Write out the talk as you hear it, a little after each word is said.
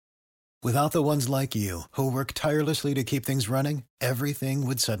Without the ones like you, who work tirelessly to keep things running, everything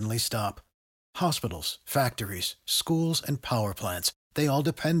would suddenly stop. Hospitals, factories, schools, and power plants, they all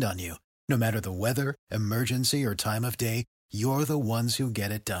depend on you. No matter the weather, emergency, or time of day, you're the ones who get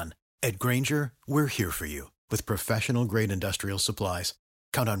it done. At Grainger, we're here for you with professional-grade industrial supplies.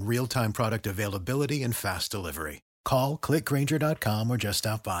 Count on real-time product availability and fast delivery. Call, clickgrainger.com, or just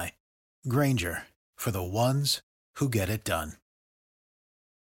stop by. Grainger, for the ones who get it done.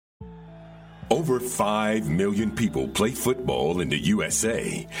 Over 5 million people play football in the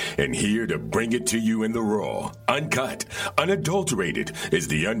USA, and here to bring it to you in the raw, uncut, unadulterated is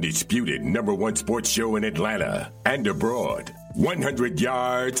the undisputed #1 sports show in Atlanta and abroad. 100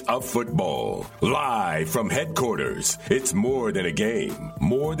 yards of football, live from headquarters. It's more than a game,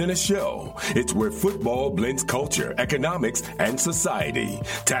 more than a show. It's where football blends culture, economics, and society.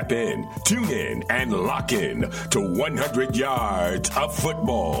 Tap in, tune in, and lock in to 100 yards of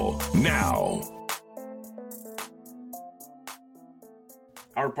football now.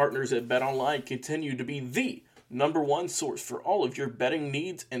 Our partners at BetOnline continue to be the #1 source for all of your betting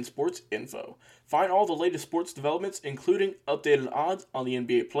needs and sports info. Find all the latest sports developments, including updated odds on the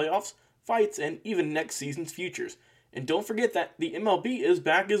NBA playoffs, fights, and even next season's futures. And don't forget that the MLB is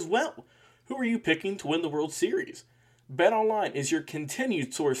back as well. Who are you picking to win the World Series? BetOnline is your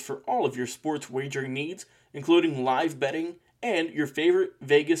continued source for all of your sports wagering needs, including live betting and your favorite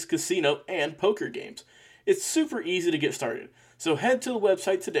Vegas casino and poker games. It's super easy to get started, so head to the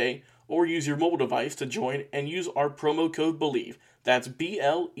website today or use your mobile device to join and use our promo code BELIEVE, that's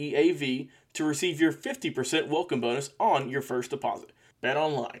BLEAV, to receive your 50% welcome bonus on your first deposit. Bet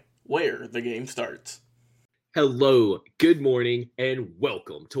online, where the game starts. Hello, good morning, and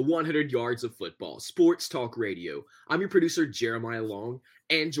welcome to 100 Yards of Football, Sports Talk Radio. I'm your producer, Jeremiah Long,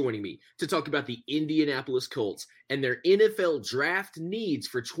 and joining me to talk about the Indianapolis Colts and their NFL draft needs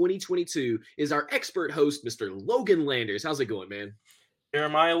for 2022 is our expert host, Mr. Logan Landers. How's it going, man?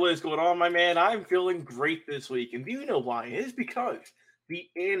 Jeremiah, what is going on, my man? I'm feeling great this week, and do you know why? It is because the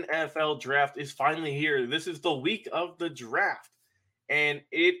NFL draft is finally here. This is the week of the draft, and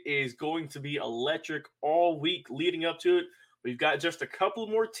it is going to be electric all week leading up to it. We've got just a couple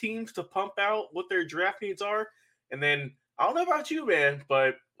more teams to pump out what their draft needs are, and then I don't know about you, man,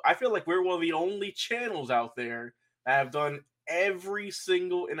 but I feel like we're one of the only channels out there that have done every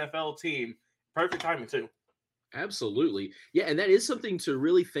single NFL team. Perfect timing, too. Absolutely. Yeah, and that is something to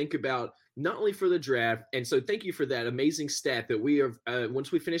really think about, not only for the draft. And so thank you for that amazing stat that we have,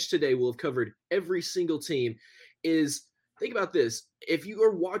 once we finish today, we'll have covered every single team. Think about this. If you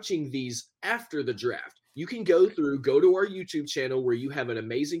are watching these after the draft, you can go to our YouTube channel where you have an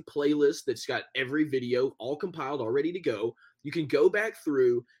amazing playlist that's got every video all compiled, all ready to go. You can go back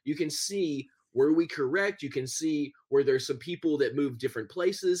through, you can see where we correct, you can see where there's some people that move different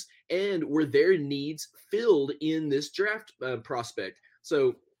places and where their needs filled in this draft prospect.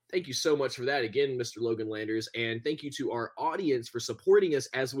 So thank you so much for that again, Mr. Logan Landers, and thank you to our audience for supporting us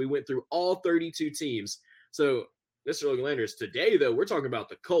as we went through all 32 teams. So Mr. Logan Landers, today though, we're talking about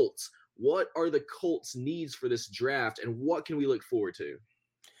the Colts. What are the Colts' needs for this draft, and what can we look forward to?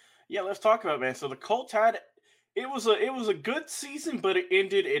 Yeah, let's talk about it, man. So the Colts it was a good season, but it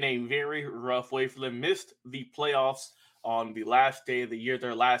ended in a very rough way for them. Missed the playoffs on the last day of the year,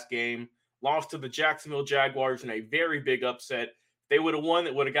 their last game. Lost to the Jacksonville Jaguars in a very big upset. They would have won,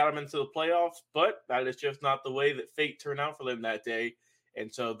 it would have got them into the playoffs, but that is just not the way that fate turned out for them that day.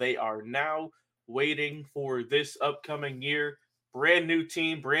 And so they are now waiting for this upcoming year. Brand new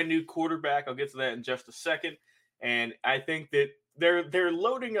team, brand new quarterback. I'll get to that in just a second. And I think that they're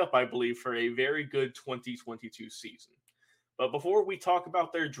loading up, I believe, for a very good 2022 season. But before we talk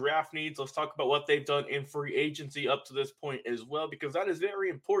about their draft needs, let's talk about what they've done in free agency up to this point as well, because that is very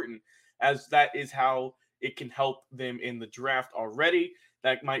important, as that is how it can help them in the draft already.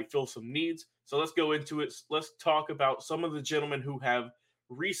 That might fill some needs. So let's go into it. Let's talk about some of the gentlemen who have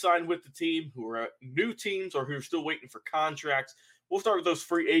re-signed with the team, who are new teams, or who are still waiting for contracts. We'll start with those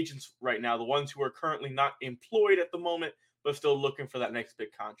free agents right now, the ones who are currently not employed at the moment, but still looking for that next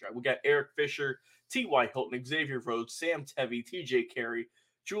big contract. We got Eric Fisher, T.Y. Hilton, Xavier Rhodes, Sam Tevi, T.J. Carey,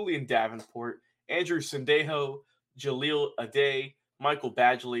 Julian Davenport, Andrew Sendejo, Jaleel Ade, Michael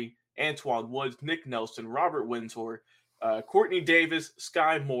Badgley, Antoine Woods, Nick Nelson, Robert Windsor, Courtney Davis,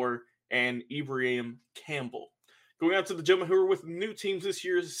 Sky Moore, and Ibrahim Campbell. Going on to the gentlemen who are with new teams this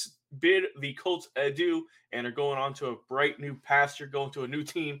year's bid, the Colts adieu, and are going on to a bright new pasture, going to a new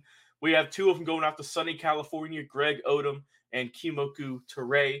team. We have two of them going out to sunny California, Greg Odom and Kimoku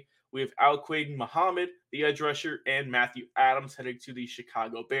Ture. We have Al-Quaid Muhammad, the edge rusher, and Matthew Adams heading to the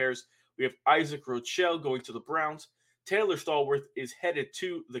Chicago Bears. We have Isaac Rochelle going to the Browns, Taylor Stallworth is headed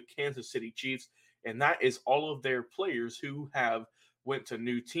to the Kansas City Chiefs, and that is all of their players who have went to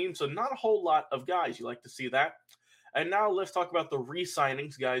new teams. So not a whole lot of guys. You like to see that. And now let's talk about the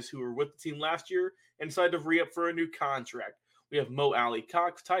re-signings, guys who were with the team last year and decided to re-up for a new contract. We have Mo Alley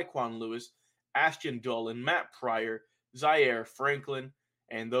Cox, Tyquan Lewis, Ashton Dolan, Matt Pryor, Zaire Franklin,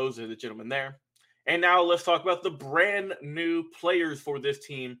 and those are the gentlemen there. And now let's talk about the brand new players for this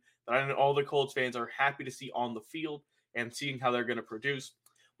team that I know all the Colts fans are happy to see on the field and seeing how they're going to produce.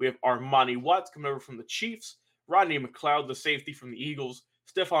 We have Armani Watts coming over from the Chiefs, Rodney McLeod, the safety from the Eagles,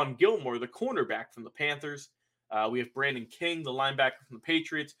 Stephon Gilmore, the cornerback from the Panthers. We have Brandon King, the linebacker from the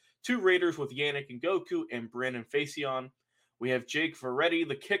Patriots, 2 Raiders with Yannick Ngakoue and Brandon Facyson. We have Jake Ferretti,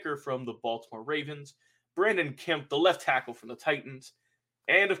 the kicker from the Baltimore Ravens, Brandon Kemp, the left tackle from the Titans,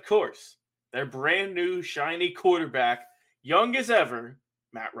 and of course, their brand new shiny quarterback, young as ever,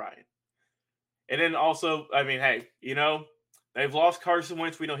 Matt Ryan. And then also, I mean, hey, they've lost Carson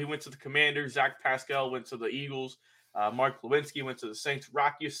Wentz. We know he went to the Commanders. Zach Pascal went to the Eagles. Mark Lewinsky went to the Saints.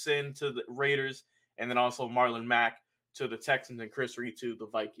 Rock Ya-Sin to the Raiders. And then also Marlon Mack to the Texans and Chris Reed to the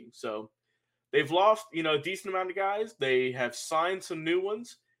Vikings. So they've lost, a decent amount of guys. They have signed some new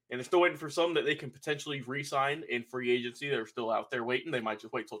ones. And they're still waiting for some that they can potentially re-sign in free agency. They're still out there waiting. They might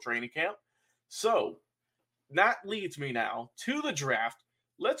just wait till training camp. So that leads me now to the draft.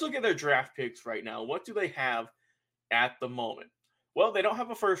 Let's look at their draft picks right now. What do they have at the moment? Well, they don't have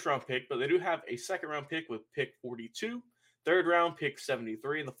a first-round pick, but they do have a second-round pick with pick 42, third-round pick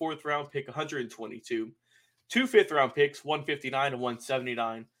 73, and the fourth-round pick 122, 2 fifth-round picks, 159 and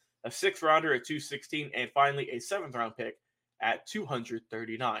 179, a sixth-rounder at 216, and finally a seventh-round pick at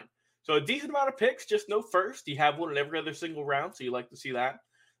 239. So a decent amount of picks, just no first. You have one in every other single round, so you like to see that.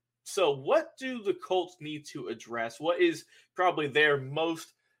 So what do the Colts need to address? What is probably their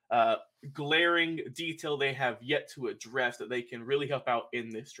most glaring detail they have yet to address that they can really help out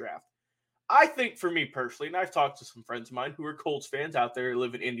in this draft? I think for me personally, and I've talked to some friends of mine who are Colts fans out there who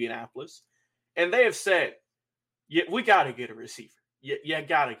live in Indianapolis, and they have said, yeah, we got to get a receiver. You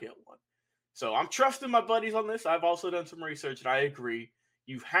got to get one. So I'm trusting my buddies on this. I've also done some research, and I agree.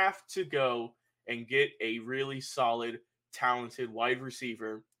 You have to go and get a really solid, talented wide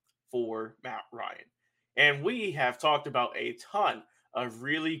receiver for Matt Ryan. And we have talked about a ton of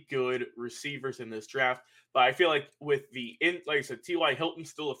really good receivers in this draft, but I feel like with like I said, T.Y. Hilton's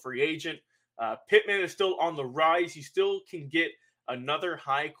still a free agent. Pittman is still on the rise. You still can get another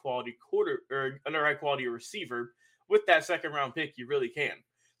high quality receiver with that second round pick. You really can.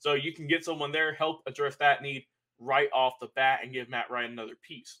 So you can get someone there, help address that need right off the bat, and give Matt Ryan another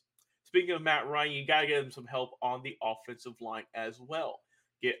piece. Speaking of Matt Ryan, you got to get him some help on the offensive line as well.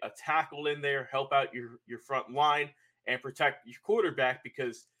 Get a tackle in there, help out your front line, and protect your quarterback,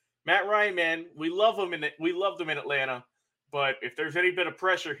 because Matt Ryan, man, we loved him in Atlanta, but if there's any bit of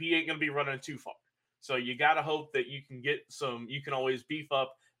pressure, he ain't going to be running too far. So you got to hope that you can always beef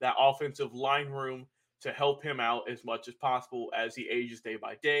up that offensive line room to help him out as much as possible as he ages day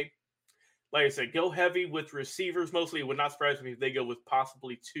by day. Like I said, go heavy with receivers. Mostly, it would not surprise me if they go with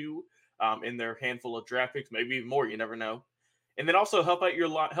possibly 2 in their handful of draft picks, maybe even more. You never know. And then also help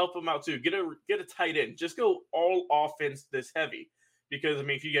them out too. Get a tight end. Just go all offense this heavy, because I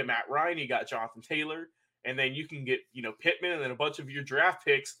mean, if you get Matt Ryan, you got Jonathan Taylor, and then you can get Pittman and then a bunch of your draft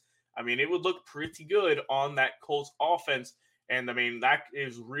picks. I mean, it would look pretty good on that Colts offense. And I mean, that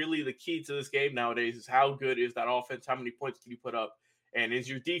is really the key to this game nowadays: is how good is that offense? How many points can you put up? And is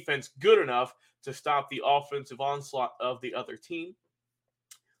your defense good enough to stop the offensive onslaught of the other team?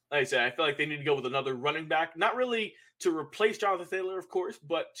 Like I said, I feel like they need to go with another running back, not really to replace Jonathan Taylor, of course,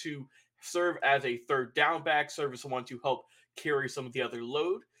 but to serve as a third down back, serve as someone to help carry some of the other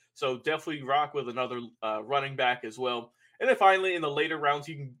load. So definitely rock with another running back as well. And then finally, in the later rounds,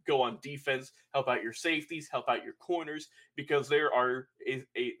 you can go on defense, help out your safeties, help out your corners, because there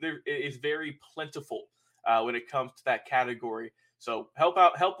is very plentiful when it comes to that category. So help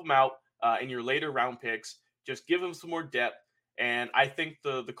them out in your later round picks. Just give them some more depth. And I think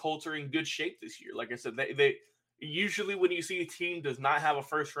the Colts are in good shape this year. Like I said, they usually, when you see a team does not have a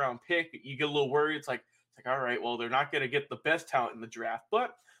first round pick, you get a little worried. It's like, all right, well, they're not going to get the best talent in the draft.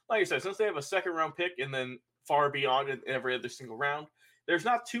 But like I said, since they have a second round pick and then far beyond in every other single round, there's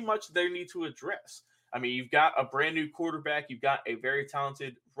not too much they need to address. I mean, you've got a brand new quarterback. You've got a very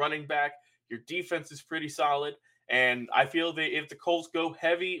talented running back. Your defense is pretty solid. And I feel that if the Colts go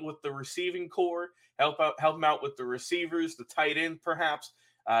heavy with the receiving core, help them out with the receivers, the tight end perhaps,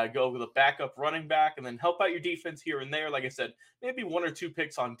 go with a backup running back, and then help out your defense here and there. Like I said, maybe 1 or 2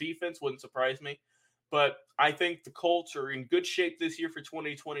 picks on defense wouldn't surprise me. But I think the Colts are in good shape this year for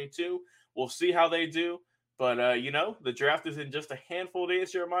 2022. We'll see how they do. But, the draft is in just a handful of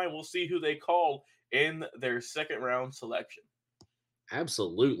days, Jeremiah. We'll see who they call in their second round selection.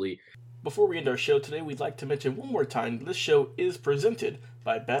 Absolutely. Before we end our show today, we'd like to mention one more time this show is presented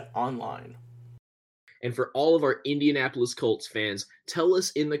by Bet Online. And for all of our Indianapolis Colts fans, tell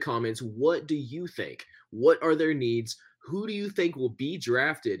us in the comments, what do you think? What are their needs? Who do you think will be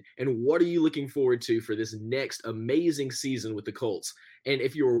drafted? And what are you looking forward to for this next amazing season with the Colts? And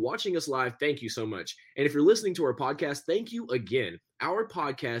if you are watching us live, thank you so much. And if you're listening to our podcast, thank you again. Our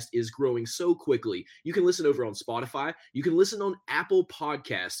podcast is growing so quickly. You can listen over on Spotify. You can listen on Apple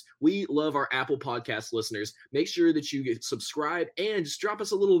Podcasts. We love our Apple Podcast listeners. Make sure that you subscribe and just drop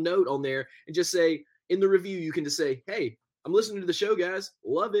us a little note on there and just say, in the review, you can just say, hey, I'm listening to the show, guys.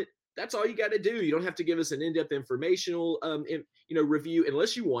 Love it. That's all you got to do. You don't have to give us an in-depth informational, review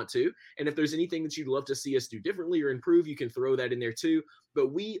unless you want to. And if there's anything that you'd love to see us do differently or improve, you can throw that in there too.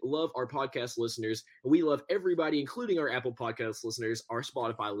 But we love our podcast listeners, and we love everybody, including our Apple Podcast listeners, our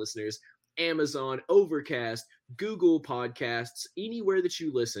Spotify listeners, Amazon, Overcast, Google Podcasts, anywhere that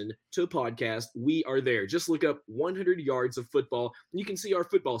you listen to a podcast, we are there. Just look up 100 Yards of Football, and you can see our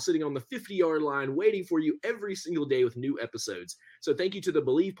football sitting on the 50-yard line waiting for you every single day with new episodes. So thank you to the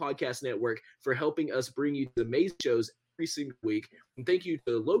Believe Podcast Network for helping us bring you the amazing shows every single week. And thank you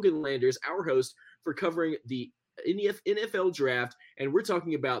to Logan Landers, our host, for covering the NFL draft, and we're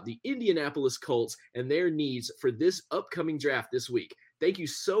talking about the Indianapolis Colts and their needs for this upcoming draft this week. Thank you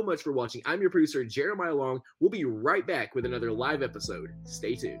so much for watching. I'm your producer, Jeremiah Long. We'll be right back with another live episode.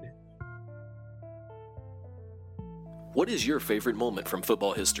 Stay tuned. What is your favorite moment from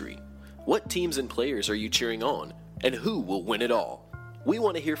football history? What teams and players are you cheering on? And who will win it all? We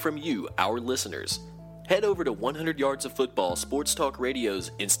want to hear from you, our listeners. Head over to 100 Yards of Football Sports Talk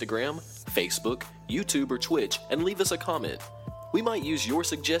Radio's Instagram, Facebook, YouTube, or Twitch and leave us a comment. We might use your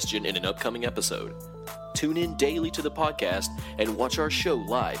suggestion in an upcoming episode. Tune in daily to the podcast and watch our show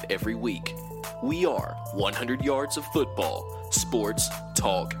live every week. We are 100 Yards of Football Sports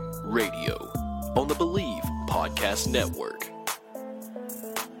Talk Radio on the Believe Podcast Network.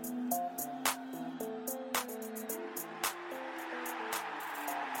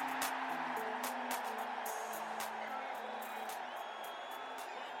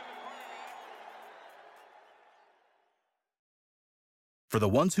 For the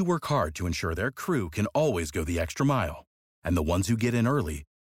ones who work hard to ensure their crew can always go the extra mile, and the ones who get in early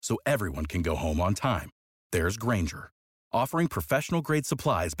so everyone can go home on time, there's Grainger, offering professional-grade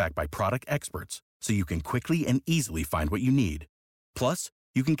supplies backed by product experts so you can quickly and easily find what you need. Plus,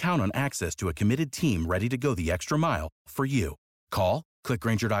 you can count on access to a committed team ready to go the extra mile for you. Call, click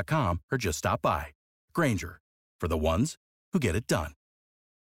Grainger.com, or just stop by. Grainger, for the ones who get it done.